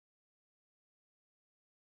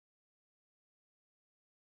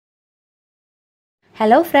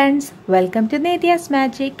Hello friends, welcome to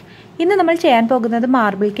Nethyasmagic. ഇന്ന് നമ്മൾ ചെയ്യാൻ പോകുന്നത്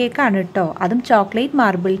മാർബിൾ കേക്ക് ആണ് ട്ടോ. അതും ചോക്ലേറ്റ്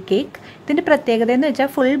മാർബിൾ കേക്ക്. ഇതിന്റെ പ്രത്യേകത എന്ന് വെച്ചാൽ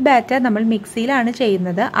ഫുൾ ബാറ്റർ നമ്മൾ മിക്സിയിലാണ്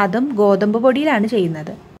ചെയ്യുന്നത്. അതും ഗോതമ്പ് പൊടിയിലാണ്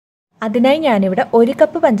ചെയ്യുന്നത്. അതിനായി ഞാൻ ഇവിടെ 1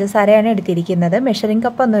 കപ്പ് പഞ്ചസാരയാണ് എടുത്തിരിക്കുന്നത്. മെഷറിംഗ്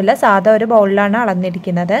കപ്പ് ഒന്നുമില്ല, സാധാ ഒരു ബൗളിലാണ്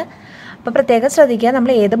അളന്നിരിക്കുന്നത്. അപ്പോൾ പ്രത്യേകം ശ്രദ്ധിക്കുക,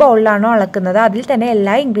 നമ്മൾ ഏത് ബൗളിലാണോ അളക്കുന്നത് അതിൽ തന്നെ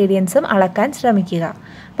എല്ലാ ഇൻഗ്രീഡിയൻസും അളക്കാൻ ശ്രമിക്കുക.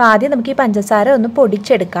 അപ്പോൾ ആദ്യം നമുക്ക് ഈ പഞ്ചസാര ഒന്ന്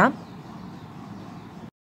പൊടിച്ചെടുക്കാം.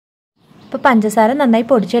 ഇപ്പോൾ പഞ്ചസാര നന്നായി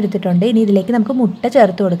പൊടിച്ചെടുത്തിട്ടുണ്ട്. ഇനി ഇതിലേക്ക് നമുക്ക് മുട്ട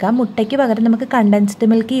ചേർത്ത് കൊടുക്കാം. മുട്ടയ്ക്ക് പകരം നമുക്ക് കണ്ടൻസ്ഡ്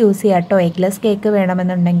മിൽക്ക് യൂസ് ചെയ്യാം കേട്ടോ, എഗ്ലെസ് കേക്ക്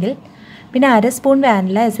വേണമെന്നുണ്ടെങ്കിൽ. പിന്നെ 1/2 സ്പൂൺ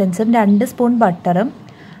വാനില എസൻസും 2 സ്പൂൺ ബട്ടറും.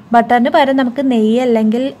 ബട്ടറിന് പകരം നമുക്ക് നെയ്യ്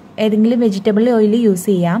അല്ലെങ്കിൽ ഏതെങ്കിലും വെജിറ്റബിൾ ഓയിൽ യൂസ്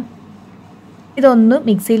ചെയ്യാം. ഇതൊന്ന്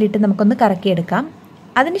മിക്സിയിലിട്ട് നമുക്കൊന്ന് കറക്കിയെടുക്കാം.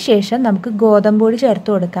 അതിനുശേഷം നമുക്ക് ഗോതമ്പ് പൊടി ചേർത്ത്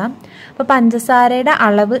കൊടുക്കാം. അപ്പോൾ പഞ്ചസാരയുടെ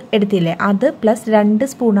അളവ് എടുത്തില്ലേ, അത് പ്ലസ് 2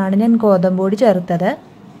 സ്പൂണാണ് ഞാൻ ഗോതമ്പ് പൊടി ചേർത്തത്.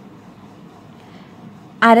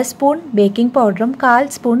 1/2 സ്പൂൺ ബേക്കിംഗ് പൗഡറും 1/4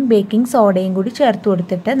 സ്പൂൺ ബേക്കിംഗ് സോഡയും കൂടി ചേർത്ത്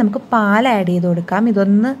കൊടുത്തിട്ട് നമുക്ക് പാൽ ആഡ് ചെയ്ത് കൊടുക്കാം.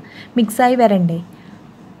 ഇതൊന്ന് മിക്സായി വരണ്ടേ.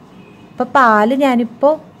 അപ്പോൾ പാല്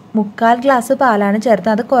ഞാനിപ്പോൾ 3/4 ഗ്ലാസ് പാലാണ്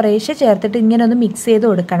ചേർത്തത്. അത് കുറേശ്ശെ ചേർത്തിട്ട് ഇങ്ങനെ ഒന്ന് മിക്സ് ചെയ്ത്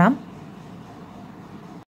കൊടുക്കണം.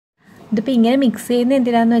 ഇതിപ്പോൾ ഇങ്ങനെ മിക്സ് ചെയ്യുന്നത്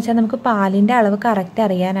എന്തിനാണെന്ന് വെച്ചാൽ നമുക്ക് പാലിൻ്റെ അളവ് കറക്റ്റ്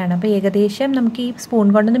അറിയാനാണ്. അപ്പോൾ ഏകദേശം നമുക്ക് ഈ സ്പൂൺ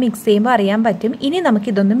കൊണ്ടൊന്ന് മിക്സ് ചെയ്യുമ്പോൾ അറിയാൻ പറ്റും. ഇനി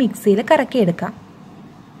നമുക്കിതൊന്ന് മിക്സിയിൽ കറക്കിയെടുക്കാം.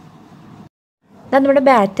 നമ്മുടെ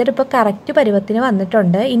ബാറ്റർ ഇപ്പോൾ കറക്റ്റ് പരുവത്തിന്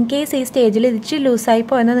വന്നിട്ടുണ്ട്. ഇൻ കേസ് ഈ സ്റ്റേജിൽ ഇച്ചിരി ലൂസായി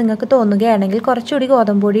പോയെന്ന് നിങ്ങൾക്ക് തോന്നുകയാണെങ്കിൽ കുറച്ചുകൂടി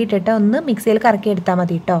ഗോതമ്പ് പൊടി ഇട്ടിട്ട് ഒന്ന് മിക്സിയിൽ കറക്കി എടുത്താൽ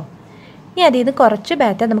മതി കേട്ടോ. ഇനി അതിൽ നിന്ന് കുറച്ച്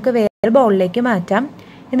ബാറ്റർ നമുക്ക് വേറെ ബൗളിലേക്ക് മാറ്റാം.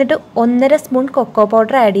 എന്നിട്ട് 1.5 സ്പൂൺ കൊക്കോ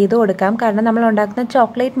പൗഡർ ആഡ് ചെയ്ത് കൊടുക്കാം. കാരണം നമ്മൾ ഉണ്ടാക്കുന്ന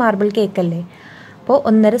ചോക്ലേറ്റ് മാർബിൾ കേക്ക് അല്ലേ. അപ്പോൾ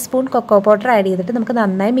 1.5 സ്പൂൺ കൊക്കോ പൗഡർ ആഡ് ചെയ്തിട്ട് നമുക്ക്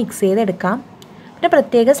നന്നായി മിക്സ് ചെയ്തെടുക്കാം. പിന്നെ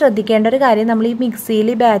പ്രത്യേകം ശ്രദ്ധിക്കേണ്ട ഒരു കാര്യം, നമ്മൾ ഈ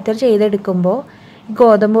മിക്സിയിൽ ബാറ്റർ ചെയ്തെടുക്കുമ്പോൾ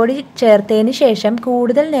ഗോതമ്പ് പൊടി ചേർത്തതിന് ശേഷം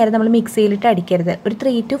കൂടുതൽ നേരം നമ്മൾ മിക്സിയിലിട്ട് അടിക്കരുത്. ഒരു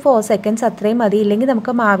 3 to 4 സെക്കൻഡ്സ് അത്രയും മതി, ഇല്ലെങ്കിൽ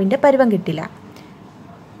നമുക്ക് മാവിൻ്റെ പരുവം കിട്ടില്ല.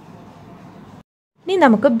 ഇനി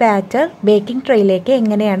നമുക്ക് ബാറ്റർ ബേക്കിംഗ് ട്രേയിലേക്ക്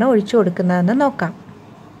എങ്ങനെയാണ് ഒഴിച്ചു കൊടുക്കുന്നതെന്ന് നോക്കാം.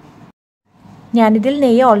 ഞാനിതിൽ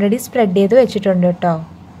നെയ്യ് ഓൾറെഡി സ്പ്രെഡ് ചെയ്ത് വെച്ചിട്ടുണ്ട് കേട്ടോ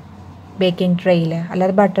ബേക്കിംഗ് ട്രേയിൽ,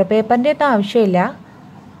 അല്ലാതെ ബട്ടർ പേപ്പറിൻ്റെ ഒന്നും ആവശ്യമില്ല.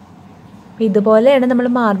 ഇതുപോലെയാണ് നമ്മൾ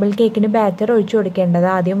മാർബിൾ കേക്കിന് ബാറ്റർ ഒഴിച്ചു കൊടുക്കേണ്ടത്.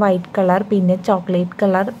 ആദ്യം വൈറ്റ് കളർ, പിന്നെ ചോക്ലേറ്റ്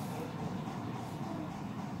കളർ.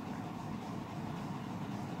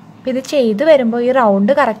 അപ്പോൾ ഇത് ചെയ്ത് വരുമ്പോൾ ഈ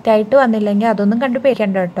റൗണ്ട് കറക്റ്റായിട്ട് വന്നില്ലെങ്കിൽ അതൊന്നും കണ്ട്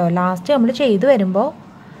പേടിക്കണ്ട കേട്ടോ. ലാസ്റ്റ് നമ്മൾ ചെയ്ത് വരുമ്പോൾ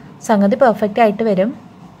സംഗതി പെർഫെക്റ്റ് ആയിട്ട് വരും.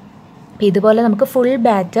 ഇതുപോലെ നമുക്ക് ഫുൾ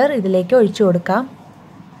ബാറ്റർ ഇതിലേക്ക് ഒഴിച്ചു കൊടുക്കാം.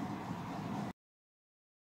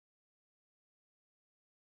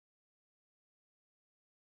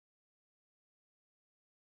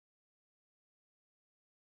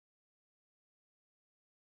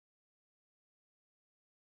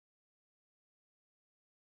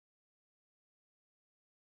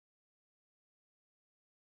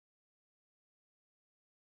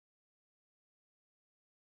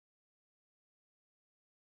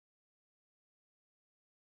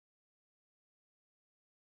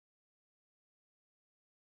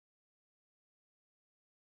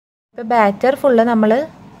 ഇപ്പോൾ ബാറ്റർ ഫുള്ള് നമ്മൾ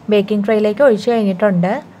ബേക്കിംഗ് ട്രേയിലേക്ക് ഒഴിച്ച്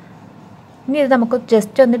കഴിഞ്ഞിട്ടുണ്ട്. ഇനി ഇത് നമുക്ക്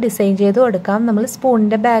ജസ്റ്റ് ഒന്ന് ഡിസൈൻ ചെയ്ത് കൊടുക്കാം. നമ്മൾ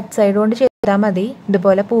സ്പൂണിൻ്റെ ബാക്ക് സൈഡ് കൊണ്ട് ചെയ്താൽ മതി.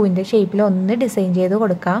 ഇതുപോലെ പൂവിൻ്റെ ഷേപ്പിൽ ഒന്ന് ഡിസൈൻ ചെയ്ത്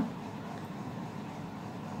കൊടുക്കാം.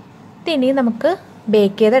 ഇനി നമുക്ക്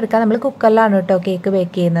ബേക്ക് ചെയ്തെടുക്കാം. നമ്മൾ കുക്കറിലാണ് കേട്ടോ കേക്ക്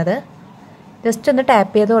ബേക്ക് ചെയ്യുന്നത്. ജസ്റ്റ് ഒന്ന്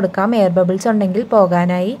ടാപ്പ് ചെയ്ത് കൊടുക്കാം, എയർ ബബിൾസ് ഉണ്ടെങ്കിൽ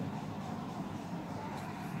പോകാനായി.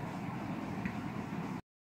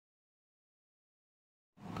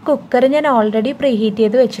 കുക്കർ ഞാൻ ഓൾറെഡി പ്രീ ഹീറ്റ്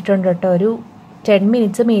ചെയ്ത് വെച്ചിട്ടുണ്ട് കേട്ടോ, ഒരു 10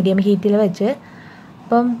 മിനിറ്റ്സ് മീഡിയം ഹീറ്റിൽ വെച്ച്.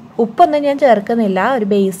 അപ്പം ഉപ്പൊന്നും ഞാൻ ചേർക്കുന്നില്ല. ഒരു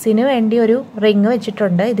ബേസിന് വേണ്ടി ഒരു റിങ്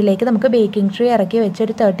വെച്ചിട്ടുണ്ട്. ഇതിലേക്ക് നമുക്ക് ബേക്കിംഗ് ട്രേ ഇറക്കി വെച്ച്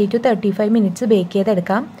ഒരു 30 to 35 മിനിറ്റ്സ് ബേക്ക്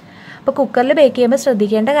ചെയ്തെടുക്കാം. അപ്പോൾ കുക്കറിൽ ബേക്ക് ചെയ്യുമ്പോൾ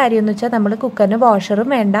ശ്രദ്ധിക്കേണ്ട കാര്യം എന്ന് വെച്ചാൽ നമ്മൾ കുക്കറിന്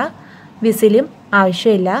വാഷറും വേണ്ട, വിസിലും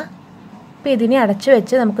ആവശ്യമില്ല. അപ്പോൾ ഇതിനെ അടച്ചു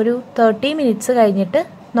വെച്ച് നമുക്കൊരു 30 മിനിറ്റ്സ് കഴിഞ്ഞിട്ട്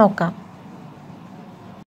നോക്കാം.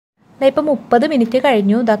 ഇപ്പോൾ 30 മിനിറ്റ്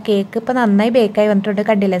കഴിഞ്ഞു. ഇതാ കേക്ക് ഇപ്പോൾ നന്നായി ബേക്കായി വന്നിട്ടുണ്ട്.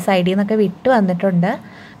 കണ്ടില്ലേ, സൈഡിൽ നിന്നൊക്കെ വിട്ട് വന്നിട്ടുണ്ട്.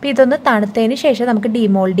 അപ്പോൾ ഇതൊന്ന് തണുത്തതിന് ശേഷം നമുക്ക്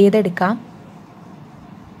ഡീമോൾഡ് ചെയ്തെടുക്കാം.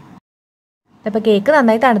 അപ്പോൾ കേക്ക്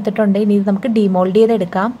നന്നായി തണുത്തിട്ടുണ്ട്. ഇനി ഇത് നമുക്ക് ഡീമോൾഡ്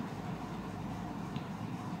ചെയ്തെടുക്കാം.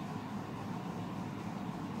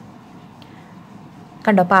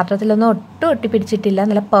 കണ്ടോ, പാത്രത്തിലൊന്നും ഒട്ടും ഒട്ടിപ്പിടിച്ചിട്ടില്ല.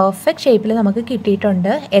 നല്ല പെർഫെക്റ്റ് ഷേപ്പിൽ നമുക്ക് കിട്ടിയിട്ടുണ്ട്.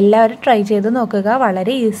 എല്ലാവരും ട്രൈ ചെയ്ത് നോക്കുക.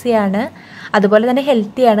 വളരെ ഈസിയാണ്, അതുപോലെ തന്നെ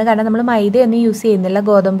ഹെൽത്തിയാണ്. കാരണം നമ്മൾ മൈദയൊന്നും യൂസ് ചെയ്യുന്നില്ല,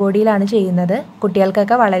 ഗോതമ്പ് പൊടിയിലാണ് ചെയ്യുന്നത്.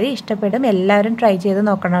 കുട്ടികൾക്കൊക്കെ വളരെ ഇഷ്ടപ്പെടും. എല്ലാവരും ട്രൈ ചെയ്ത്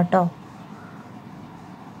നോക്കണം കേട്ടോ.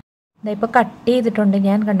 ഇപ്പോൾ കട്ട് ചെയ്തിട്ടുണ്ട്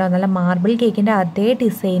ഞാൻ. കണ്ടോ, നല്ല മാർബിൾ കേക്കിൻ്റെ അതേ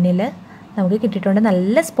ഡിസൈനിൽ നമുക്ക് കിട്ടിയിട്ടുണ്ട്.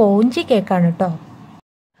 നല്ല സ്പോഞ്ചി കേക്കാണ് കേട്ടോ.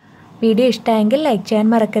 വീഡിയോ ഇഷ്ടമായെങ്കിൽ ലൈക്ക് ചെയ്യാൻ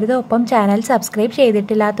മറക്കരുത്. ഒപ്പം ചാനൽ സബ്സ്ക്രൈബ്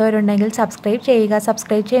ചെയ്തിട്ടില്ലാത്തവരുണ്ടെങ്കിൽ സബ്സ്ക്രൈബ് ചെയ്യുക.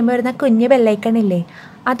 സബ്സ്ക്രൈബ് ചെയ്യുമ്പോൾ വരുന്ന കുഞ്ഞ് ബെല്ലൈക്കൺ ഇല്ലേ,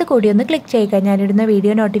 അത് കൂടി ഒന്ന് ക്ലിക്ക് ചെയ്യുക, ഞാനിടുന്ന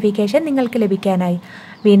വീഡിയോ നോട്ടിഫിക്കേഷൻ നിങ്ങൾക്ക് ലഭിക്കാനായി.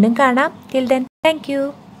 വീണ്ടും കാണാം. Till then thank you.